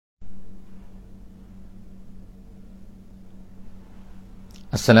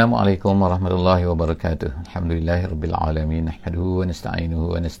Assalamualaikum warahmatullahi wabarakatuh. Alhamdulillahirabbil alamin. Nahmaduhu wa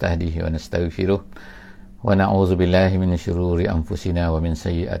nasta'inuhu wa nastahdihi wa nastaghfiruh. Wa na'udzu billahi min syururi anfusina wa min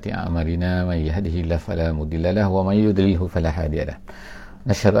sayyiati a'malina. May yahdihillahu fala mudilla lahu wa may yudlilhu fala hadiya lahu.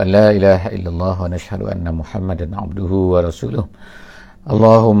 Nashhadu an la ilaha illallah wa nashhadu anna Muhammadan 'abduhu wa rasuluh.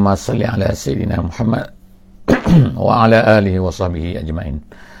 Allahumma shalli ala sayyidina Muhammad wa ala alihi wa sahbihi ajma'in.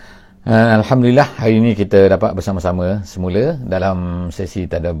 Alhamdulillah, hari ini kita dapat bersama-sama semula dalam sesi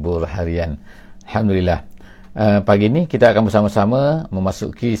Tadabbur harian. Alhamdulillah, pagi ini kita akan bersama-sama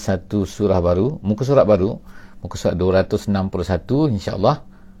memasuki satu surah baru, muka surat baru, muka surat 261,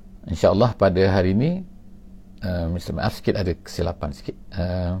 insyaAllah pada hari ini. Maaf sikit, ada kesilapan sikit.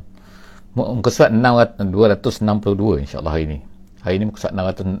 Muka surat 262 insyaAllah hari ini muka surat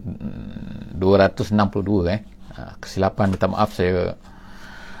 262. Kesilapan, minta maaf saya.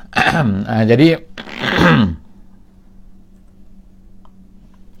 Jadi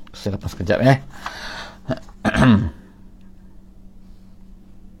saya lepas sekejap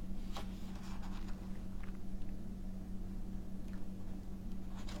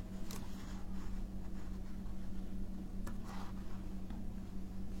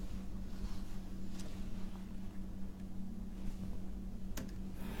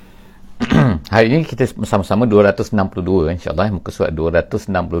hari ini kita bersama-sama 262 insyaAllah, muka surat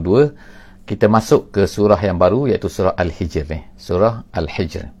 262. Kita masuk ke surah yang baru, iaitu surah Al-Hijr surah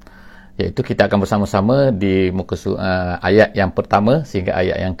Al-Hijr, iaitu kita akan bersama-sama di muka ayat yang pertama sehingga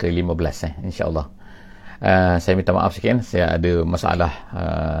ayat yang ke-15 insyaAllah. Saya minta maaf sikit, saya ada masalah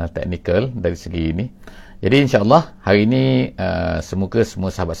teknikal dari segi ini. Jadi insyaAllah hari ini semoga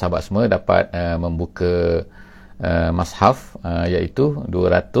semua sahabat-sahabat semua dapat membuka Mashaf, iaitu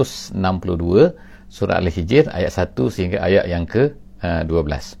 262 surah Al-Hijr ayat 1 sehingga ayat yang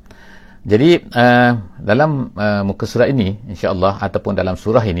ke-12. Jadi dalam muka surah ini insya-Allah, ataupun dalam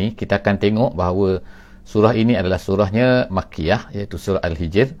surah ini, kita akan tengok bahawa surah ini adalah surahnya Makkiyah, iaitu surah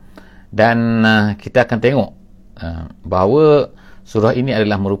Al-Hijr. Dan kita akan tengok bahawa surah ini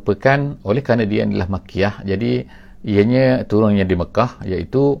adalah merupakan, oleh kerana dia adalah Makkiyah, jadi ianya turunnya di Mekah,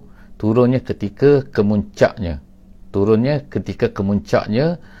 iaitu turunnya ketika kemuncaknya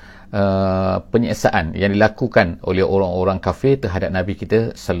penyiksaan yang dilakukan oleh orang-orang kafir terhadap Nabi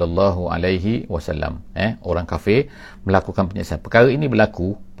kita sallallahu alaihi wasallam. Orang kafir melakukan penyiksaan. Perkara ini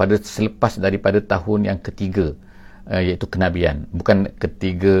berlaku pada selepas daripada tahun yang ketiga, iaitu kenabian. Bukan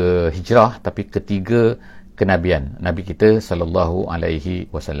ketiga hijrah, tapi ketiga kenabian Nabi kita sallallahu alaihi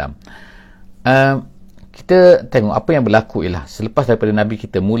wasallam. Kita tengok apa yang berlaku ialah selepas daripada Nabi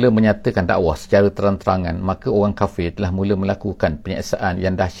kita mula menyatakan dakwah secara terang-terangan, maka orang kafir telah mula melakukan penyiksaan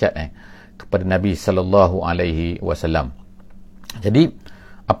yang dahsyat kepada Nabi sallallahu alaihi wasallam. Jadi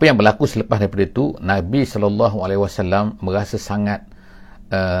apa yang berlaku selepas daripada itu, Nabi sallallahu alaihi wasallam merasa sangat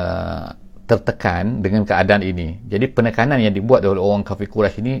tertekan dengan keadaan ini. Jadi penekanan yang dibuat oleh orang kafir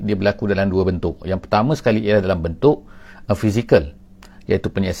Quraisy ini, dia berlaku dalam dua bentuk. Yang pertama sekali ialah dalam bentuk fizikal, iaitu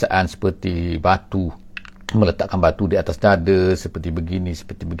penyiksaan seperti batu, meletakkan batu di atas dada seperti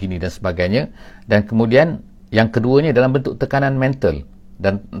begini dan sebagainya. Dan kemudian yang keduanya dalam bentuk tekanan mental,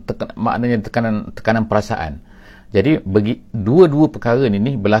 dan maknanya tekanan perasaan. Jadi dua-dua perkara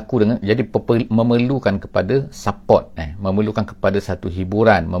ini berlaku dengan, jadi memerlukan kepada support, memerlukan kepada satu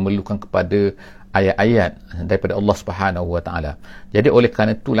hiburan, memerlukan kepada ayat-ayat daripada Allah Subhanahu Wa Taala. Jadi oleh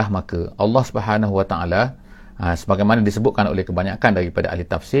kerana itulah maka Allah Subhanahu Wa Taala, sebagaimana disebutkan oleh kebanyakan daripada ahli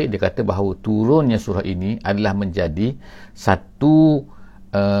tafsir, dia kata bahawa turunnya surah ini adalah menjadi satu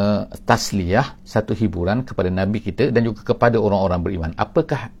tasliyah, satu hiburan kepada Nabi kita dan juga kepada orang-orang beriman.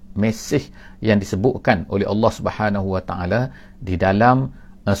 Apakah mesej yang disebutkan oleh Allah Subhanahu Wa Taala di dalam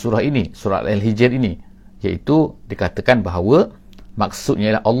surah ini, surah Al-Hijr ini? Iaitu dikatakan bahawa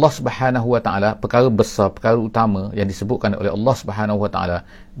maksudnya ialah Allah Subhanahu Wa Taala, perkara besar, perkara utama yang disebutkan oleh Allah Subhanahu Wa Taala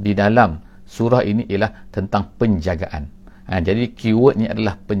di dalam surah ini ialah tentang penjagaan. Jadi keywordnya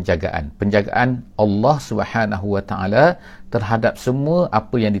adalah penjagaan Allah Subhanahu Wa Taala terhadap semua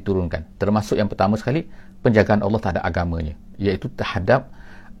apa yang diturunkan, termasuk yang pertama sekali penjagaan Allah terhadap agamanya, iaitu terhadap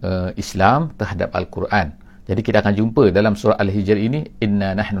Islam, terhadap Al-Quran. Jadi kita akan jumpa dalam surah Al-Hijr ini,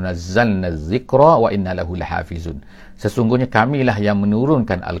 inna nahnu nazzalna dzikra wa inna lahu lahafizun. Sesungguhnya kamilah yang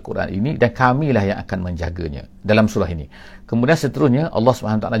menurunkan Al-Quran ini dan kamilah yang akan menjaganya, dalam surah ini. Kemudian seterusnya Allah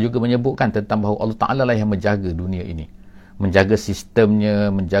SWT juga menyebutkan tentang bahawa Allah Ta'ala lah yang menjaga dunia ini, menjaga sistemnya,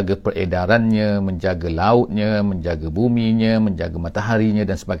 menjaga peredarannya, menjaga lautnya, menjaga buminya, menjaga mataharinya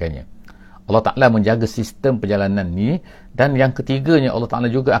dan sebagainya. Allah Ta'ala menjaga sistem perjalanan ni. Dan yang ketiganya, Allah Ta'ala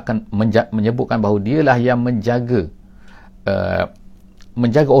juga akan menyebutkan bahawa dialah yang menjaga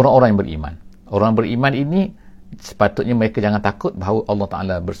orang-orang yang beriman. Orang beriman ini sepatutnya mereka jangan takut bahawa Allah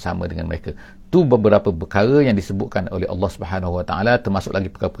Ta'ala bersama dengan mereka. Itu beberapa perkara yang disebutkan oleh Allah Subhanahu Wa Ta'ala, termasuk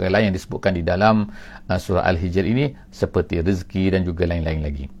lagi perkara-perkara lain yang disebutkan di dalam surah Al-Hijr ini, seperti rezeki dan juga lain-lain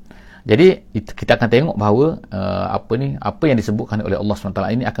lagi. Jadi kita akan tengok bahawa apa yang disebutkan oleh Allah SWT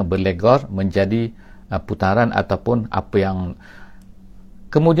ini akan berlegar menjadi putaran ataupun apa yang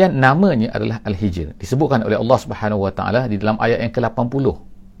kemudian namanya adalah Al-Hijr. Disebutkan oleh Allah Subhanahu Wa Ta'ala di dalam ayat yang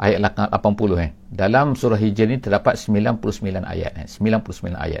ke-80. Ayat 80 dalam surah Hijr ini terdapat 99 ayat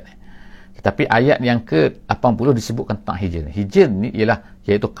 99 ayat. Tetapi ayat yang ke-80 disebutkan tentang Hijr. Hijr ni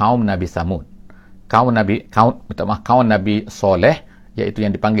iaitu kaum Nabi Samud. Kaum Nabi Soleh, iaitu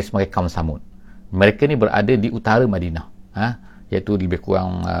yang dipanggil sebagai kaum Samud. Mereka ni berada di utara Madinah. Iaitu lebih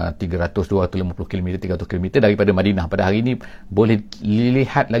kurang 250 km, 300 km daripada Madinah. Pada hari ini boleh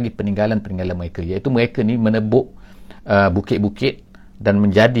lihat lagi peninggalan-peninggalan mereka. Iaitu mereka ni menebuk bukit-bukit dan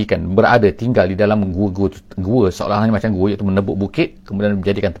tinggal di dalam gua seolah-olah macam gua, iaitu menebuk bukit kemudian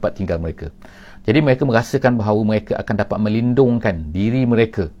menjadikan tempat tinggal mereka. Jadi mereka merasakan bahawa mereka akan dapat melindungkan diri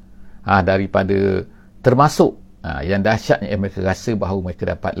mereka daripada, termasuk yang dahsyatnya mereka rasa bahawa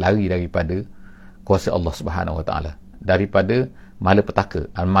mereka dapat lari daripada kuasa Allah Subhanahu Wa Ta'ala, daripada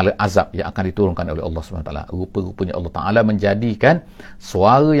malapetaka, mala azab yang akan diturunkan oleh Allah Subhanahu Wa Ta'ala. Rupa-rupanya Allah Ta'ala menjadikan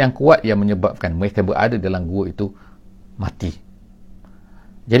suara yang kuat yang menyebabkan mereka berada dalam gua itu mati.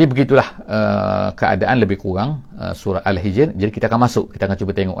 Jadi begitulah keadaan lebih kurang surah Al-Hijr. Jadi kita akan masuk, kita akan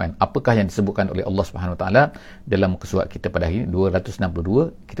cuba tengok apakah yang disebutkan oleh Allah Subhanahu Wa Taala dalam muka surat kita pada hari ini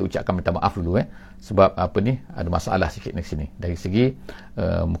 262. Kita ucapkan minta maaf dulu sebab ada masalah sikit di sini dari segi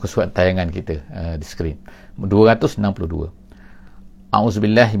muka surat tayangan kita di skrin. 262.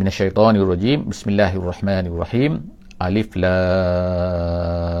 A'udzubillahi minasyaitonirrajim. Bismillahirrahmanirrahim. Alif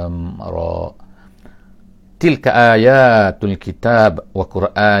lam ra. Tilka ayatul kitab wa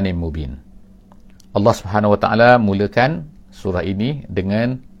Qur'anin mubin. Allah Subhanahu Wa Ta'ala mulakan surah ini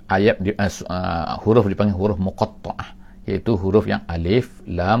dengan ayat huruf dipanggil huruf muqatta'ah, iaitu huruf yang alif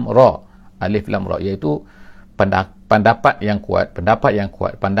lam ra. Alif lam ra iaitu pendapat yang kuat,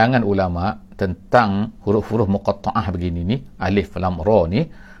 pandangan ulama tentang huruf-huruf muqatta'ah begini ni, alif lam ra ni,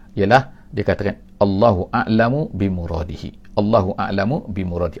 ialah dikatakan Allahu a'lamu bimuradihi. Allahu a'lamu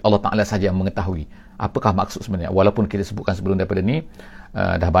bimuradihi. Allah Ta'ala saja yang mengetahui apakah maksud sebenarnya. Walaupun kita sebutkan sebelum daripada ni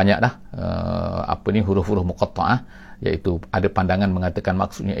dah banyak dah huruf-huruf muqatta'ah, iaitu ada pandangan mengatakan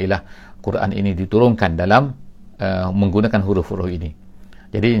maksudnya ialah Quran ini diturunkan dalam menggunakan huruf-huruf ini.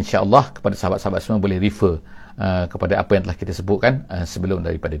 Jadi insya-Allah kepada sahabat-sahabat semua boleh refer kepada apa yang telah kita sebutkan sebelum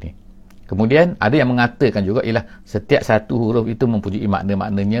daripada ni. Kemudian ada yang mengatakan juga ialah setiap satu huruf itu mempunyai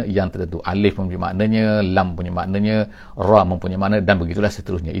makna-maknanya yang tertentu. Alif mempunyai maknanya, lam mempunyai maknanya, ra mempunyai makna, dan begitulah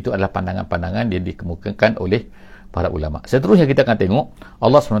seterusnya. Itu adalah pandangan-pandangan yang dikemukakan oleh para ulama. Seterusnya kita akan tengok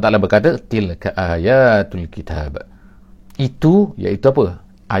Allah SWT berkata tilka ayatul kitab. Itu iaitu apa?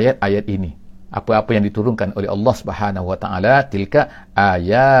 Ayat-ayat ini. Apa-apa yang diturunkan oleh Allah Subhanahu Wa Ta'ala, tilka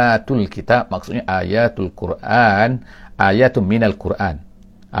ayatul kitab, maksudnya ayatul Quran, ayatul minal Quran.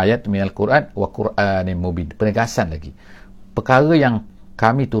 Ayat minal Quran wa Qur'anin mubin. Penegasan lagi. Perkara yang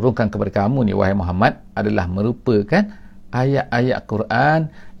kami turunkan kepada kamu ni wahai Muhammad adalah merupakan ayat-ayat Quran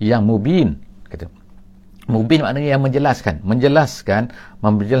yang mubin. Kata. Mubin maknanya yang menjelaskan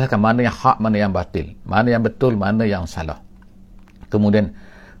mana yang hak, mana yang batil, mana yang betul, mana yang salah. Kemudian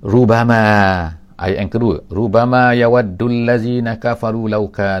rubama, ayat yang kedua, rubama yawaddul ladzina kafaru law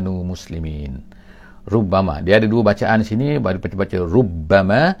kanu muslimin. Rubbama. Dia ada dua bacaan sini, baca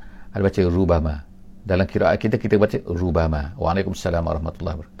rubbama, ada baca rubama. Dalam qiraat kita baca rubama. Waalaikumsalam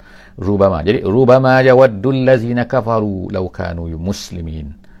warahmatullahi wabarakatuh. Rubama. Jadi rubama yawaddul ladzina kafaru law kanu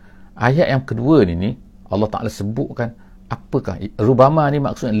muslimin. Ayat yang kedua ni Allah Taala sebutkan apakah rubama ni,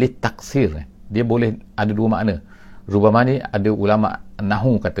 maksudnya litaksir. Dia boleh ada dua makna. Rubama ni ada ulama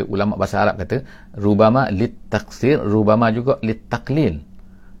nahwu kata, ulama bahasa Arab kata rubama litaksir, rubama juga litaklil.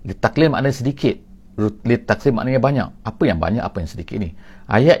 Litaklil maknanya sedikit, litaksir maknanya banyak. Apa yang banyak, apa yang sedikit ni?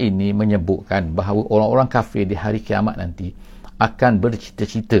 Ayat ini menyebutkan bahawa orang-orang kafir di hari kiamat nanti akan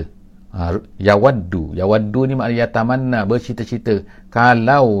bercita-cita. Yawaddu ni maknanya yatamanna, bercita-cita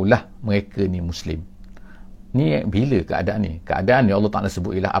kalaulah mereka ni muslim. Ni bila keadaan ni? Keadaan ni Allah Ta'ala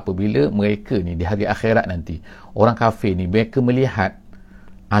sebut ialah apabila mereka ni di hari akhirat nanti, orang kafir ni mereka melihat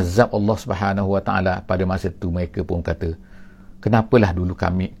azab Allah Subhanahu Wa Ta'ala, pada masa tu mereka pun kata, kenapalah dulu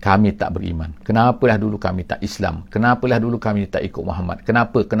kami tak beriman? Kenapalah dulu kami tak Islam? Kenapalah dulu kami tak ikut Muhammad?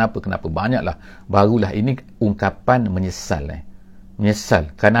 Kenapa? Banyaklah. Barulah ini ungkapan menyesal.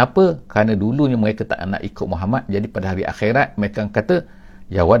 Menyesal. Kenapa? Kerana dulunya mereka tak nak ikut Muhammad. Jadi pada hari akhirat mereka kata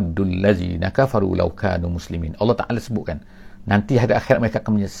yawaddul ladzina kafaru law kanu muslimin. Allah Ta'ala sebutkan nanti hari akhirat mereka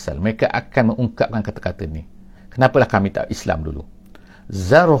akan menyesal. Mereka akan mengungkapkan kata-kata ni. Kenapalah kami tak Islam dulu?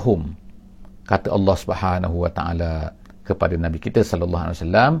 Zarhum, kata Allah Subhanahu wa taala kepada Nabi kita sallallahu alaihi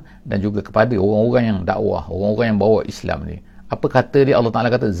wasallam dan juga kepada orang-orang yang dakwah, orang-orang yang bawa Islam ni. Apa kata dia? Allah Taala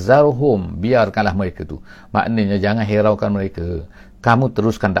kata zarhum, biarkanlah mereka tu. Maknanya jangan hiraukan mereka. Kamu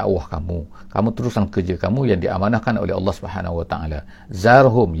teruskan dakwah kamu. Kamu teruskan kerja kamu yang diamanahkan oleh Allah Subhanahu wa taala.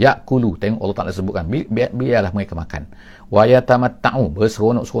 Zarhum yakulu, tengok Allah Taala sebutkan, biarlah mereka makan. Wa yatamatta'u,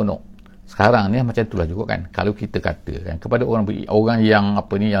 berseronok-seronok. Sekarang ni macam itulah juga kan. Kalau kita kata kan kepada orang yang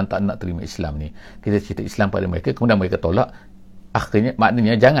yang tak nak terima Islam ni, kita cerita Islam pada mereka, kemudian mereka tolak, akhirnya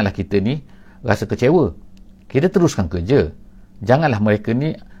maknanya janganlah kita ni rasa kecewa. Kita teruskan kerja. Janganlah mereka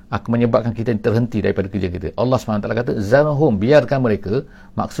ni akan menyebabkan kita terhenti daripada kerja kita. Allah SWT kata zarhum, biarkan mereka.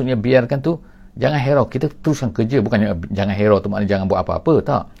 Maksudnya biarkan tu jangan hirau, kita teruskan kerja. Bukannya jangan hirau tu maknanya jangan buat apa-apa,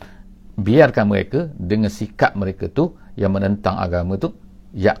 tak. Biarkan mereka dengan sikap mereka tu yang menentang agama tu,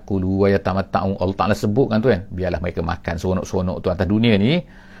 yakulu wa yatamatta'u. Allah Ta'ala sebutkan tu kan, biarlah mereka makan seronok-seronok tu atas dunia ni.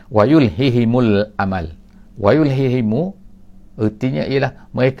 Wa yulhihimul amal. Wa yulhihimu artinya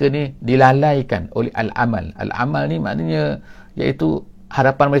ialah mereka ni dilalaikan oleh al-amal. Al-amal ni maknanya iaitu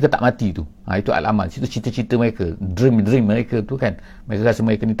harapan mereka tak mati tu. Itu al-amal. Itu cita-cita mereka, dream mereka tu kan. Mereka rasa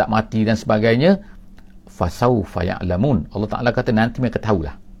mereka ni tak mati dan sebagainya. Fasawfa ya'lamun. Allah Ta'ala kata nanti mereka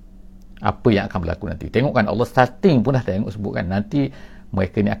tahulah apa yang akan berlaku nanti. Tengok kan, Allah starting pun dah tengok sebutkan nanti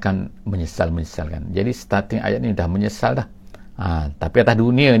mereka ni akan menyesal kan. Jadi starting ayat ni dah menyesal dah. Tapi atas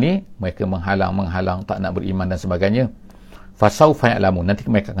dunia ni mereka menghalang, tak nak beriman dan sebagainya. Fasawfa ya'lamun, nanti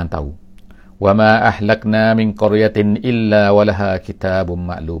mereka akan tahu. Wa ma ahlakna min qaryatin illa walaha kitabun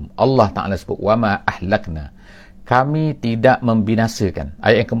ma'lum. Allah Ta'ala sebut wa ma ahlakna, kami tidak membinasakan.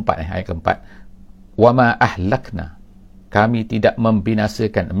 Ayat yang keempat. Wa ma ahlakna, kami tidak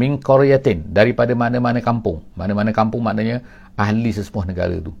membinasakan min qaryatin, daripada mana-mana kampung. Mana-mana kampung maknanya ahli sesebuah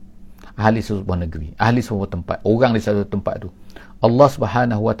negara tu, ahli sesebuah negeri, ahli sesebuah tempat, orang di satu tempat tu. Allah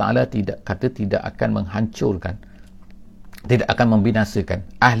Subhanahu wa taala tidak akan menghancurkan, tidak akan membinasakan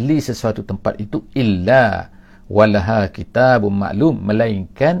ahli sesuatu tempat itu illa walaha kitabun maklum,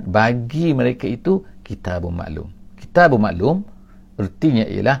 melainkan bagi mereka itu kitabun maklum. Kitabun maklum artinya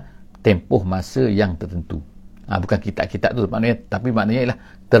ialah tempoh masa yang tertentu. Bukan kitab-kitab tu maknanya, tapi maknanya ialah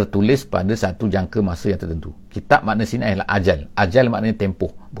tertulis pada satu jangka masa yang tertentu. Kitab makna sini ialah ajal. Ajal maknanya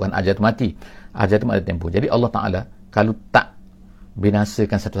tempoh, bukan ajal tu mati. Ajal tu maknanya tempoh. Jadi Allah Ta'ala kalau tak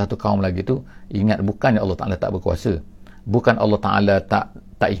binasakan satu-satu kaum lagi tu, ingat bukannya Allah Ta'ala tak berkuasa, bukan Allah Ta'ala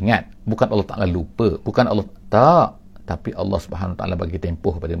tak ingat, bukan Allah Ta'ala lupa, bukan Allah tak, tapi Allah Subhanahu Ta'ala bagi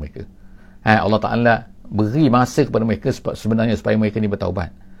tempoh kepada mereka. Allah Ta'ala beri masa kepada mereka sebenarnya supaya mereka ni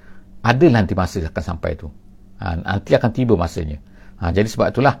bertaubat. Ada nanti masa akan sampai tu, nanti akan tiba masanya. Jadi sebab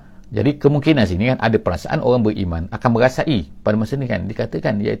itulah, jadi kemungkinan sini kan ada perasaan orang beriman akan merasai pada masa ni kan,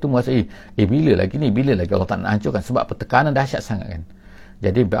 dikatakan iaitu merasai bila lagi Allah Ta'ala nak hancurkan, sebab tekanan dahsyat sangat kan.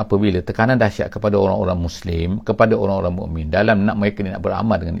 Jadi apabila tekanan dahsyat kepada orang-orang Muslim, kepada orang-orang mukmin dalam nak mereka ni nak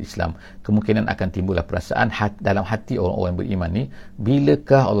beramal dengan Islam, kemungkinan akan timbullah perasaan dalam hati orang-orang beriman ni,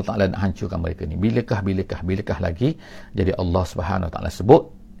 bilakah Allah Ta'ala nak hancurkan mereka ni, bilakah lagi. Jadi Allah Subhanahu Wa Ta'ala sebut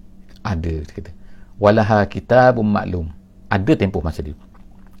ada, kata walaha kitabun maklum, ada tempoh masa dia.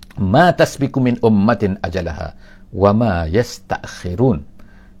 Ma tasbiku min ummatin ajalaha wa ma yastakhirun.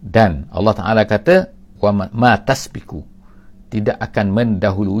 Dan Allah Ta'ala kata ma tasbiku, tidak akan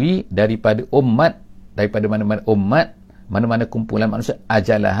mendahului daripada umat, daripada mana-mana umat, mana-mana kumpulan manusia,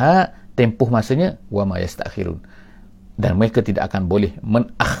 ajalaha, tempoh masanya, wa ma yastakhirun, dan mereka tidak akan boleh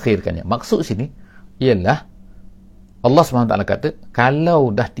menakhirkannya. Maksud sini ialah Allah SWT kata kalau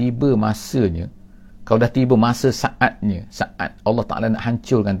dah tiba masanya, kalau dah tiba masa saatnya, saat Allah Ta'ala nak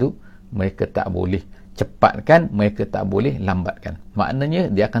hancurkan tu, mereka tak boleh cepatkan, mereka tak boleh lambatkan. Maknanya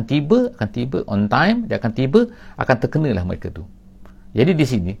dia akan tiba on time, dia akan tiba, akan terkenalah mereka tu. Jadi di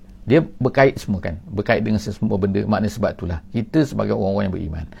sini dia berkait semua kan, berkait dengan semua benda. Maknanya sebab itulah kita sebagai orang-orang yang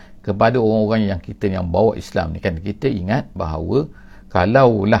beriman, kepada orang-orang yang kita yang bawa Islam ni kan, kita ingat bahawa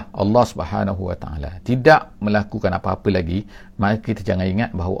kalaulah Allah Subhanahu Wa Ta'ala tidak melakukan apa-apa lagi, maka kita jangan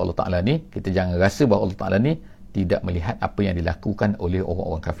ingat bahawa Allah Ta'ala ni, kita jangan rasa bahawa Allah Ta'ala ni tidak melihat apa yang dilakukan oleh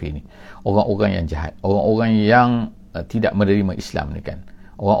orang-orang kafir ni, orang-orang yang jahat, orang-orang yang tidak menerima Islam ni kan,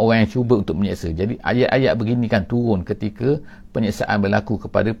 orang-orang yang cuba untuk menyeksa. Jadi ayat-ayat begini kan turun ketika penyeksaan berlaku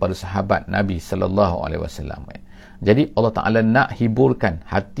kepada para sahabat Nabi sallallahu alaihi wasallam. Jadi Allah Ta'ala nak hiburkan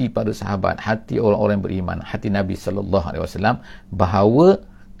hati para sahabat, hati orang-orang yang beriman, hati Nabi sallallahu alaihi wasallam, bahawa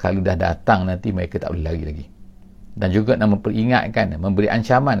kalau dah datang nanti mereka tak boleh lari lagi. Dan juga nak memperingatkan, memberi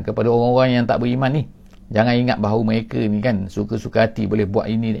ancaman kepada orang-orang yang tak beriman ni. Jangan ingat bahawa mereka ni kan suka-suka hati boleh buat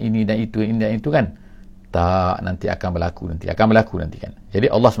ini dan itu kan. Tak, nanti akan berlaku nanti kan.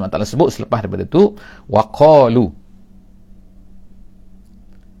 Jadi Allah SWT sebut selepas daripada tu, waqalu.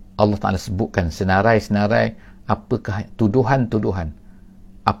 Allah Ta'ala sebutkan senarai-senarai apakah tuduhan-tuduhan,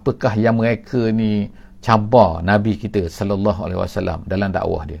 apakah yang mereka ni cabar Nabi kita sallallahu alaihi wasallam dalam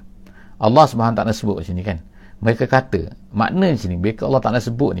dakwah dia. Allah Subhanahu Ta'ala sebut di sini kan. Mereka kata, makna di sini mereka Allah Ta'ala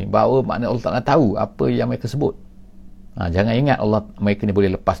sebut ni bahawa makna Allah Ta'ala tahu apa yang mereka sebut. Jangan ingat mereka ni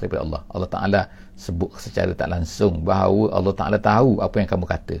boleh lepas daripada Allah. Allah Ta'ala sebut secara tak langsung bahawa Allah Ta'ala tahu apa yang kamu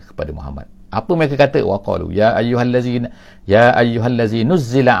kata kepada Muhammad. Apa mereka kata? Waqalu ya ayyuhallazi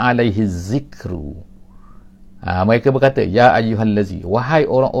nuzzila alaihi zikru. Mereka berkata, ya ayyuhallazi, wahai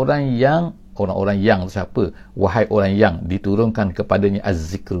orang-orang yang siapa? Wahai orang yang diturunkan kepadanya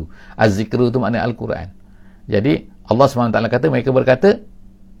az-zikru. Az-zikru itu makna Al-Quran. Jadi Allah SWT kata, mereka berkata,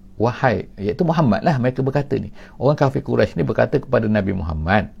 wahai, iaitu Muhammad lah mereka berkata ni. Orang kafir Quraisy ni berkata kepada Nabi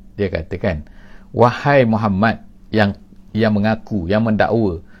Muhammad, dia katakan, wahai Muhammad yang mengaku, yang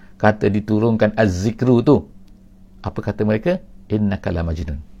mendakwa, kata diturunkan az-zikru tu. Apa kata mereka? Innaka la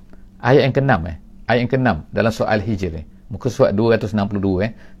majnun. Ayat yang ke-6 ayat yang ke-6 dalam surah Al-Hijr muka surat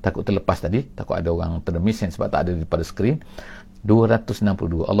 262 takut terlepas tadi, takut ada orang termiss sebab tak ada pada skrin.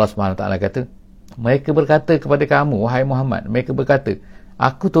 262 Allah SWT kata, mereka berkata kepada kamu wahai Muhammad, mereka berkata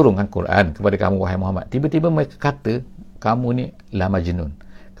aku turunkan Quran kepada kamu wahai Muhammad. Tiba-tiba mereka kata kamu ni la majnun,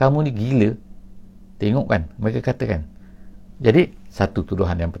 kamu ni gila. Tengok kan, mereka katakan. Jadi satu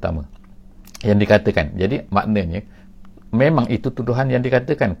tuduhan yang pertama yang dikatakan. Jadi maknanya memang itu tuduhan yang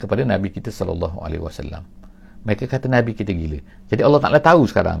dikatakan kepada Nabi kita sallallahu alaihi wasallam. Mereka kata Nabi kita gila. Jadi Allah Ta'ala tahu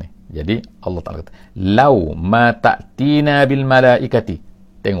sekarang ni. Jadi Allah Ta'ala kata, lau ma ta'tina bil malaikati.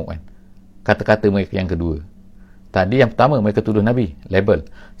 Tengok kan, kata-kata mereka yang kedua. Tadi yang pertama mereka tuduh Nabi, label.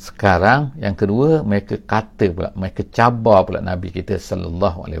 Sekarang yang kedua mereka kata pula, mereka cabar pula Nabi kita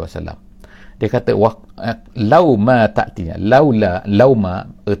sallallahu alaihi wasallam. Dia kata lau ma ta'tina, lau ma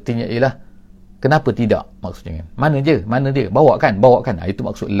artinya ialah kenapa tidak, maksudnya kan. Mana dia bawakan. Itu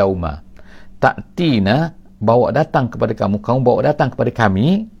maksud lau ma. Ta'tina, bawa datang kepada kamu bawa datang kepada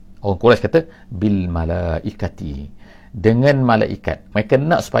kami. Orang Quraisy kata bil malaikati, dengan malaikat. Mereka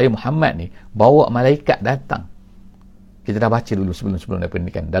nak supaya Muhammad ni bawa malaikat datang. Kita dah baca dulu sebelum daripada ni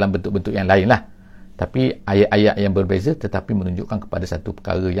kan, dalam bentuk-bentuk yang lain lah, tapi ayat-ayat yang berbeza tetapi menunjukkan kepada satu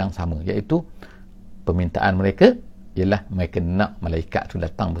perkara yang sama, iaitu permintaan mereka ialah mereka nak malaikat tu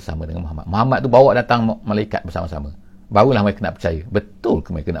datang bersama dengan Muhammad. Muhammad tu bawa datang malaikat bersama-sama, barulah mereka nak percaya. Betul ke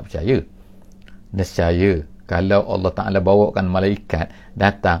mereka nak percaya? Nescaya kalau Allah Ta'ala bawakan malaikat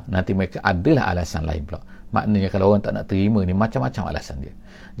datang, nanti mereka adalah alasan lain pula. Maknanya kalau orang tak nak terima ni, macam-macam alasan dia.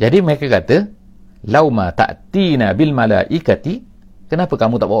 Jadi mereka kata, lauma ta'tina bil malaikati, kenapa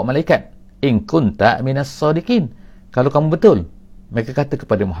kamu tak bawa malaikat? In kunta minas sadiqin, kalau kamu betul. Mereka kata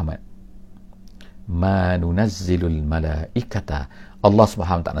kepada Muhammad, ma nunazzilul malaikata. Allah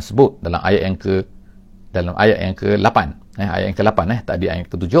Subhanahu Ta'ala sebut dalam ayat yang ke-8, ayat yang ke-8 tadi ayat yang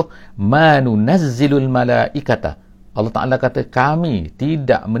ke-7, ma nunazzilul malaikata. Allah Ta'ala kata kami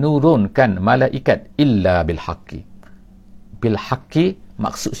tidak menurunkan malaikat illa bil haqqi. Bil haqqi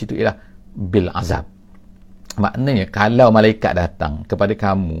maksud situ ialah bil azab. Maknanya kalau malaikat datang kepada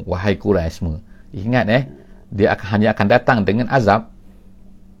kamu wahai Quraisy semua, ingat dia hanya akan datang dengan azab,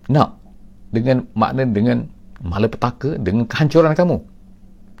 dengan malapetaka, dengan kehancuran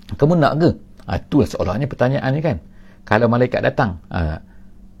kamu nak ke? Itulah seolahnya pertanyaan ni kan. Kalau malaikat datang,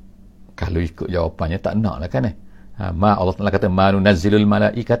 kalau ikut jawapannya tak nak lah kan. Allah Ta'ala kata ma nunazzilul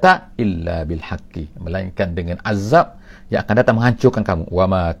malaikata illa bil haqqi, melainkan dengan azab yang akan datang menghancurkan kamu. Wa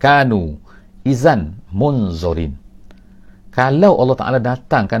ma kanu izan munzorin. Kalau Allah Ta'ala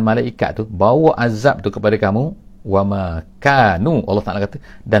datangkan malaikat tu bawa azab tu kepada kamu, wa ma kanu, Allah Ta'ala kata,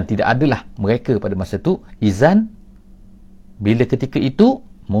 dan tidak adalah mereka pada masa tu izan, bila ketika itu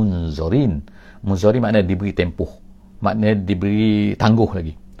munzorin. Munzorin maknanya diberi tempoh, maknanya diberi tangguh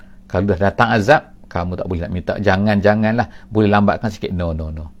lagi. Kalau dah datang azab, kamu tak boleh nak minta janganlah, boleh lambatkan sikit. No.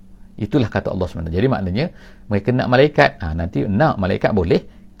 Itulah kata Allah SWT. Jadi maknanya mereka nak malaikat, nanti nak malaikat boleh.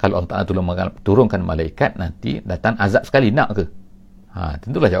 Kalau Allah Ta'ala turunkan malaikat, nanti datang azab sekali, nak ke?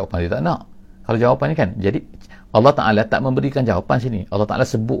 Tentulah jawapan dia tak nak. Kalau jawapannya kan, jadi Allah Ta'ala tak memberikan jawapan sini. Allah Ta'ala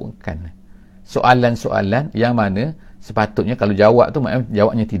sebutkan soalan-soalan yang mana sepatutnya kalau jawab tu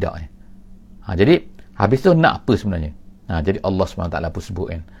jawabnya tidak. Jadi habis tu nak apa sebenarnya? Jadi Allah SWT pun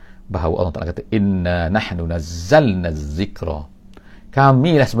sebutkan bahawa Allah Ta'ala kata inna nahnu nazzalna zikra,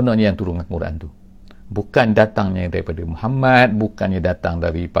 kamilah sebenarnya yang turunkan Quran tu. Bukan datangnya daripada Muhammad, bukannya datang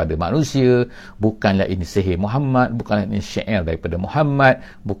daripada manusia, bukanlah ini sihir Muhammad, bukanlah ini syair daripada Muhammad,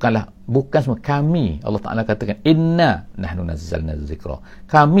 bukan semua. Kami, Allah Ta'ala katakan inna nahnu nazzalna zikra,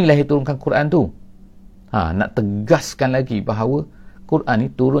 kamilah yang turunkan Quran tu. Nak tegaskan lagi bahawa Quran ni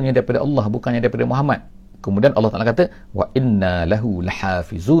turunnya daripada Allah, bukannya daripada Muhammad. Kemudian Allah Ta'ala kata, wa inna lahu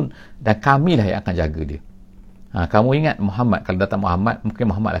lahafizun, dan kamilah yang akan jaga dia. Kamu ingat Muhammad, kalau datang Muhammad,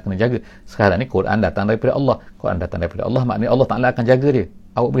 mungkin Muhammad lah kena jaga. Sekarang ni Quran datang daripada Allah. Quran datang daripada Allah, maknanya Allah Ta'ala akan jaga dia.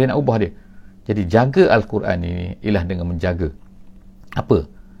 Awak boleh nak ubah dia. Jadi jaga Al-Quran ini ialah dengan menjaga apa?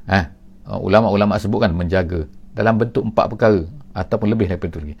 Ulama-ulama sebutkan menjaga dalam bentuk 4 perkara ataupun lebih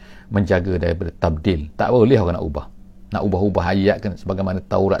daripada itu lagi. Menjaga daripada tabdil. Tak boleh orang nak ubah. Nak ubah-ubah ayat kan, sebagaimana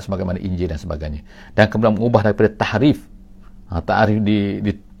Taurat, sebagaimana Injil dan sebagainya. Dan kemudian mengubah daripada tahrif. Tahrif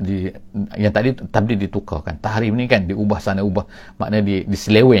yang tadi tabdil ditukarkan. Tahrif ni kan diubah sana ubah, maknanya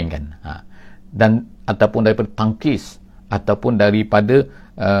diselewengkan. Dan ataupun daripada tangkis, ataupun daripada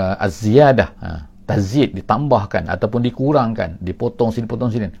az-ziyadah, tazid, ditambahkan ataupun dikurangkan, dipotong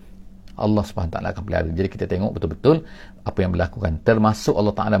sini. Allah SWT akan pelihara. Jadi kita tengok betul-betul apa yang berlakukan. Termasuk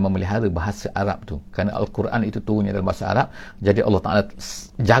Allah Ta'ala memelihara bahasa Arab tu. Kerana Al-Quran itu turunnya dalam bahasa Arab. Jadi Allah Ta'ala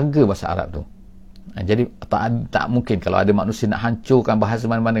jaga bahasa Arab tu. Jadi tak mungkin kalau ada manusia nak hancurkan bahasa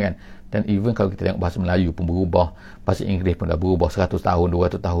mana-mana kan. Dan even kalau kita tengok bahasa Melayu pun berubah, bahasa Inggeris pun dah berubah 100 tahun,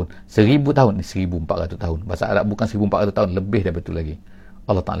 200 tahun, 1000 tahun, 1400 tahun. Bahasa Arab bukan 1400 tahun, lebih daripada itu lagi.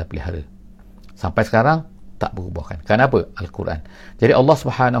 Allah Ta'ala pelihara. Sampai sekarang tak berubah kan. Kenapa? Al-Quran. Jadi Allah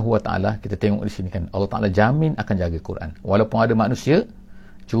Subhanahu Wa Ta'ala, kita tengok di sini kan, Allah Ta'ala jamin akan jaga Quran. Walaupun ada manusia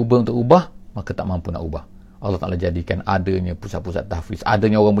cuba untuk ubah, maka tak mampu nak ubah. Allah Ta'ala jadikan adanya pusat-pusat tahfiz,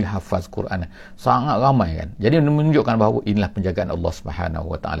 adanya orang boleh hafaz Quran. Sangat ramai kan. Jadi menunjukkan bahawa inilah penjagaan Allah Subhanahu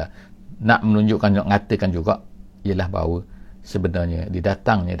Wa Ta'ala. Nak menunjukkan, nak mengatakan juga ialah bahawa sebenarnya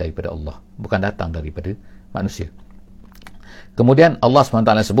didatangnya daripada Allah, bukan datang daripada manusia. Kemudian Allah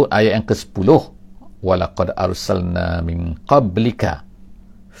SWT sebut ayat yang ke-10, walaqad arsalna min qablika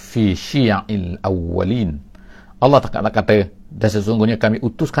fi syi'il awwalin. Allah kata, dan sesungguhnya kami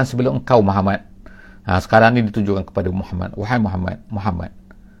utuskan sebelum engkau Muhammad. Sekarang ni ditujukan kepada Muhammad. Wahai Muhammad,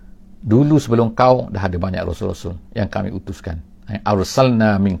 dulu sebelum kau dah ada banyak rasul-rasul yang kami utuskan.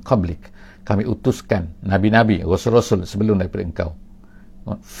 Arsalna min qablik, kami utuskan nabi-nabi, rasul-rasul sebelum daripada engkau.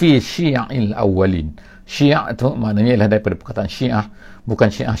 Fi syi'il awwalin. Syiah tu maknanya ialah daripada perkataan Syiah,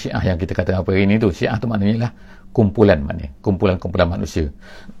 bukan Syiah yang kita kata apa ini tu. Syiah tu maknanya ialah kumpulan, maknanya kumpulan manusia.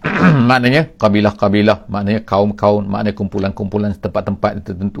 Maknanya kabilah-kabilah, maknanya kaum-kaum, maknanya kumpulan-kumpulan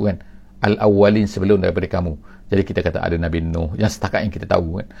tempat-tempat tertentu kan. Al-awwalin, sebelum daripada kamu. Jadi kita kata ada Nabi Nuh, yang setakat yang kita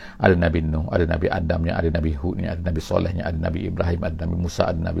tahu kan. Ada Nabi Nuh, ada Nabi Adamnya, ada Nabi Hudnya, ada Nabi Solehnya, ada Nabi Ibrahim, ada Nabi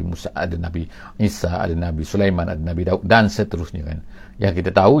Musa, ada Nabi Isa, ada Nabi Sulaiman, ada Nabi Daud, dan seterusnya kan. Yang kita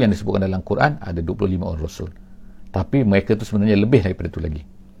tahu, yang disebutkan dalam Quran, ada 25 orang Rasul. Tapi mereka tu sebenarnya lebih daripada itu lagi.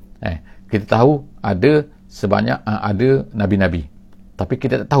 Kita tahu ada sebanyak, ada Nabi-Nabi. Tapi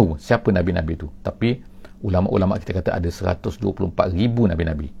kita tak tahu siapa Nabi-Nabi itu. Tapi ulama-ulama kita kata ada 124,000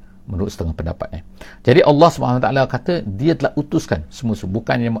 Nabi-Nabi. Menurut setengah pendapat. Jadi Allah SWT kata dia telah utuskan semua.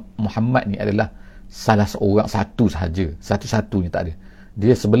 Bukannya Muhammad ni adalah salah seorang, satu sahaja, satu-satunya, tak ada.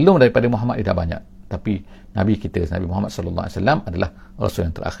 Dia sebelum daripada Muhammad dia dah banyak. Tapi Nabi kita, Nabi Muhammad SAW adalah Rasul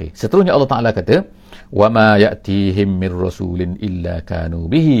yang terakhir. Seterusnya Allah Ta'ala kata, وَمَا يَأْتِيهِمْ مِنْ رَسُولٍ إِلَّا كَانُوا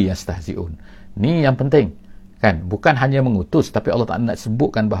بِهِ يَسْتَهْزِئُونَ. Ni yang penting kan, bukan hanya mengutus, tapi Allah Ta'ala nak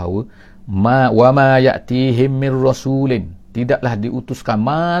sebutkan bahawa وَمَا يَأْتِيهِمْ مِنْ رَسُولٍ, tidaklah diutuskan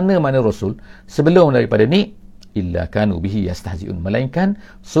mana-mana Rasul sebelum daripada ni, illa kanu bihi yastahzi'un, melainkan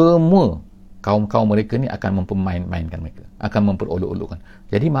semua kaum-kaum mereka ni akan mempermain-mainkan mereka, akan memperolok-olokkan.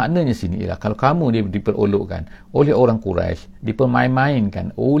 Jadi maknanya sini ialah kalau kamu diperolokkan oleh orang Quraisy,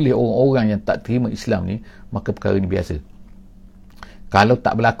 dipermain-mainkan oleh orang-orang yang tak terima Islam ni, maka perkara ni biasa. Kalau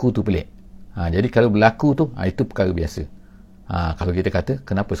tak berlaku tu pelik. Jadi kalau berlaku tu, itu perkara biasa. Kalau kita kata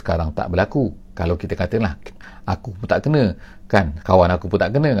kenapa sekarang tak berlaku, kalau kita katalah aku pun tak kena kan, kawan aku pun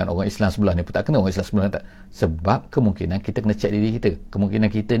tak kena kan, orang Islam sebelah ni pun tak kena, orang Islam sebelah ni tak, sebab kemungkinan kita kena cek diri kita, kemungkinan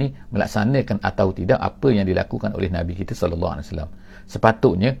kita ni melaksanakan atau tidak apa yang dilakukan oleh Nabi kita SAW.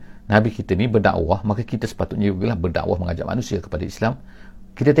 Sepatutnya Nabi kita ni berdakwah, maka kita sepatutnya juga berdakwah mengajak manusia kepada Islam.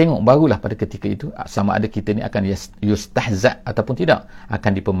 Kita tengok barulah pada ketika itu sama ada kita ni akan yustahza' ataupun tidak,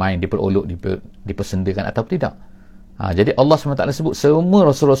 akan dipermain, diperolok, dipersendakan atau tidak. Jadi Allah SWT sebut semua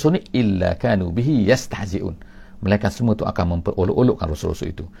rasul-rasul ni illa kanu bihi yastahzi'un, melainkan semua tu akan memperolok-olokkan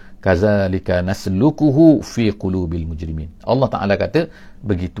rasul-rasul itu. Kazalika naslukuhu fi qulubil mujrimin. Allah Ta'ala kata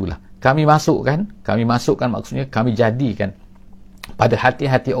begitulah kami masukkan maksudnya kami jadikan pada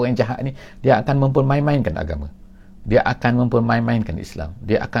hati-hati orang jahat ni, dia akan mempermain-mainkan agama, dia akan mempermain-mainkan Islam,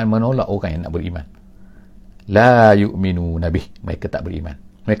 dia akan menolak orang yang nak beriman. La yu'minu nabih, mereka tak beriman,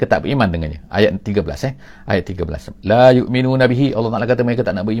 mereka tak beriman dengannya. Ayat 13 ayat 13. La yu'minuna bihi, Allah Ta'ala kata mereka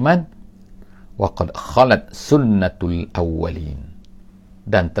tak nak beriman. Wa qad khalat sunnatul awwalin,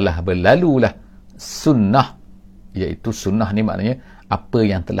 dan telah berlalulah sunnah, iaitu sunnah ni maknanya apa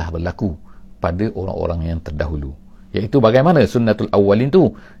yang telah berlaku pada orang-orang yang terdahulu. Iaitu bagaimana sunnatul awwalin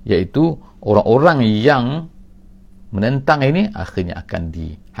tu, iaitu orang-orang yang menentang ini akhirnya akan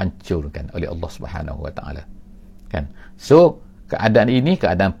dihancurkan oleh Allah Subhanahu Wa Taala. Kan? So keadaan ini,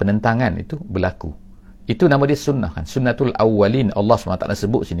 keadaan penentangan itu berlaku. Itu nama dia sunnah kan. Sunnatul awwalin Allah SWT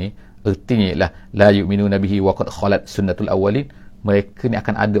sebut sini, ertinya ialah la yu'minuna bihi wa qad khalat sunnatul awwalin. Mereka ni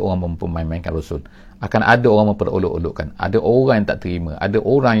akan ada orang mempermain-mainkan Rasul, akan ada orang memperolok-olokkan, ada orang yang tak terima, ada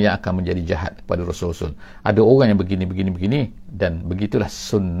orang yang akan menjadi jahat kepada Rasul-Rasul, ada orang yang begini, dan begitulah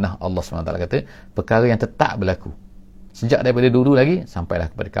sunnah Allah SWT kata, perkara yang tetap berlaku sejak daripada dulu lagi sampailah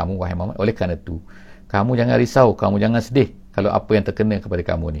kepada kamu wahai Muhammad. Oleh kerana itu kamu jangan risau, kamu jangan sedih kalau apa yang terkena kepada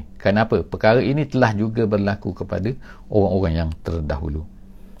kamu ni. Kenapa? Perkara ini telah juga berlaku kepada orang-orang yang terdahulu.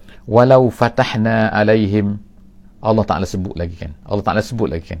 Walau fatahna alaihim, Allah Ta'ala sebut lagi kan,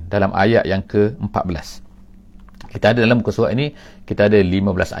 dalam ayat yang ke-14. Kita ada dalam muka surat ini, kita ada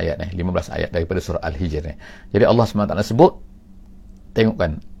 15 ayat 15 ayat daripada surah Al-Hijr ni. Jadi Allah SWT sebut,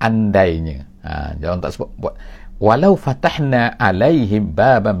 tengokkan andainya. Jangan tak sebut buat walau fatahna alaihim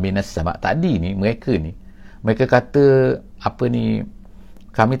baban minas sama'. Tadi ni mereka kata apa ni,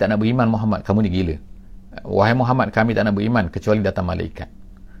 kami tak nak beriman Muhammad, kamu ni gila. Wahai Muhammad, kami tak nak beriman kecuali datang malaikat.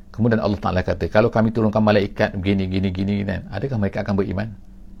 Kemudian Allah Ta'ala kata, kalau kami turunkan malaikat begini, kan, adakah mereka akan beriman?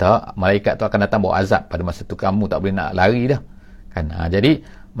 Tak, malaikat tu akan datang bawa azab. Pada masa tu kamu tak boleh nak lari dah. Kan? Jadi,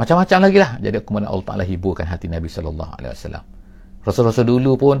 macam-macam lagi lah. Jadi, kemudian Allah Ta'ala hiburkan hati Nabi SAW. Rasul-Rasul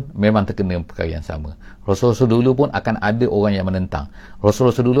dulu pun memang terkena perkara yang sama. Rasul-Rasul dulu pun akan ada orang yang menentang.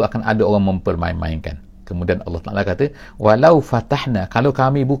 Rasul-Rasul dulu akan ada orang mempermain-mainkan. Kemudian Allah Ta'ala kata, walau fatahna, kalau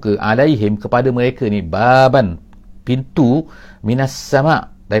kami buka alaihim kepada mereka ni, baban, pintu, minas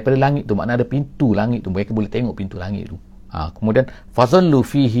sama', daripada langit tu, makna ada pintu langit tu, mereka boleh tengok pintu langit tu. Kemudian fazallu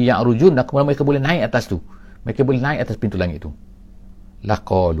fihi ya'rujun, dan kemudian mereka boleh naik atas tu, mereka boleh naik atas pintu langit tu.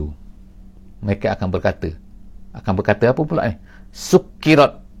 Laqalu, mereka akan berkata apa pula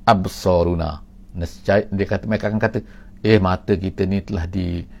sukkirat absaruna, dia kata, mereka akan kata, mata kita ni telah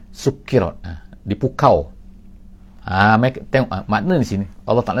disukkirat, dipukau. Mereka tengok makna di sini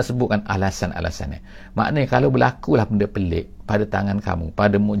Allah Ta'ala sebutkan alasan-alasannya. Maknanya kalau berlakulah benda pelik pada tangan kamu,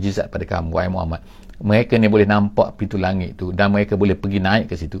 pada mukjizat pada kamu wahai Muhammad, mereka ni boleh nampak pintu langit tu dan mereka boleh pergi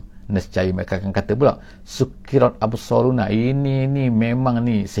naik ke situ, nescaya mereka akan kata pula sukirat absaruna, ini memang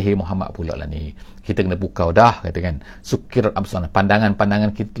ni sihir Muhammad pula lah ni, kita kena pukau dah, kata kan. Sukirat absaruna,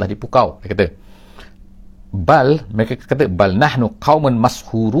 pandangan kita telah dipukau. Dia kata mereka kata bal nahnu qaumun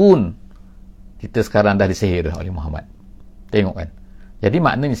mashurun, kita sekarang dah disihir oleh Muhammad. Tengok kan. Jadi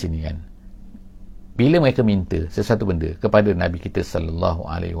maknanya sini kan, bila mereka minta sesuatu benda kepada Nabi kita sallallahu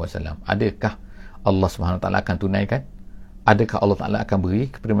alaihi wasallam, adakah Allah Subhanahu taala akan tunaikan? Adakah Allah Taala akan beri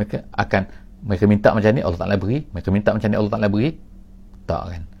kepada mereka? Akan mereka minta macam ni Allah Taala beri, mereka minta macam ni Allah Taala beri? Tak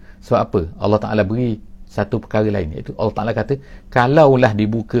kan. Sebab apa? Allah Taala beri satu perkara lain, iaitu Allah Taala kata, kalaulah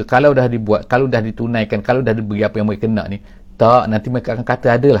dibuka, kalau dah dibuat, kalau dah ditunaikan, kalau dah diberi apa yang mereka nak ni, tak, nanti mereka akan kata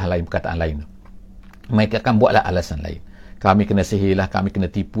adalah lain perkataan lain. Mereka akan buatlah alasan lain. Kami kena sihirlah, kami kena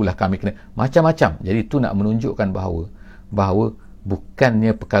tipulah, kami kena macam-macam. Jadi itu nak menunjukkan bahawa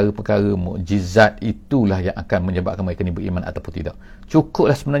bukannya perkara-perkara mukjizat itulah yang akan menyebabkan mereka ni beriman ataupun tidak.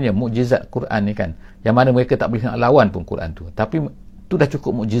 Cukuplah sebenarnya mukjizat Quran ni kan, yang mana mereka tak boleh nak lawan pun Quran tu. Tapi tu dah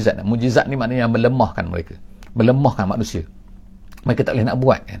cukup mukjizat. Mukjizat ni maknanya yang melemahkan mereka, melemahkan manusia. Mereka tak boleh nak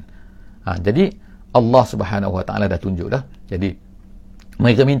buat kan. Jadi Allah Subhanahu Wa Taala dah tunjuk dah. Jadi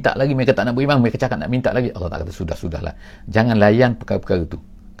mereka minta lagi, mereka tak nak beriman, mereka cakap nak minta lagi. Allah tak kata sudahlah. Jangan layan perkara-perkara tu.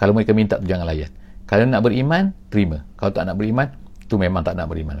 Kalau mereka minta tu jangan layan. Kalau nak beriman, terima. Kalau tak nak beriman, tu memang tak nak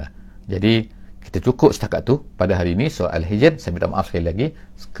beriman lah. Jadi kita cukup setakat tu pada hari ini surah Al-Hijr. Saya minta maaf sekali lagi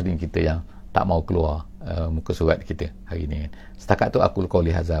skrin kita yang tak mau keluar muka surat kita hari ini. Setakat tu aku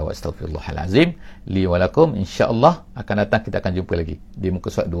qauli hadza wa astaghfirullahal azim li wa lakum. Insya-Allah akan datang kita akan jumpa lagi di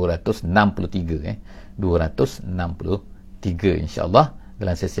muka surat 263 263 insya-Allah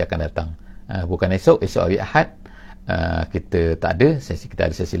dalam sesi akan datang. Bukan esok hari Ahad. Kita tak ada sesi,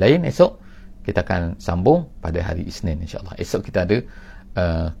 kita ada sesi lain esok. Kita akan sambung pada hari Isnin insya-Allah. Esok kita ada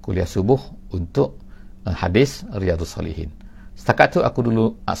kuliah subuh untuk hadis Riyadhus Salihin. Setakat tu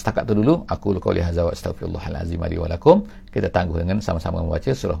dulu aku qauli hadza wa astaghfirullahal azim li wa lakum. Kita tangguh dengan sama-sama membaca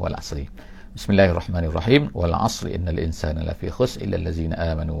surah Wal Asri. Bismillahirrahmanirrahim. Wal 'asri innal insana lafi khusr illa allazina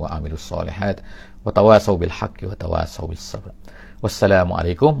amanu wa 'amilus solihat wa tawasaw bil haqqi wa tawasaw bis sabr.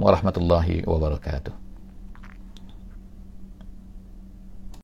 Wassalamualaikum warahmatullahi wabarakatuh.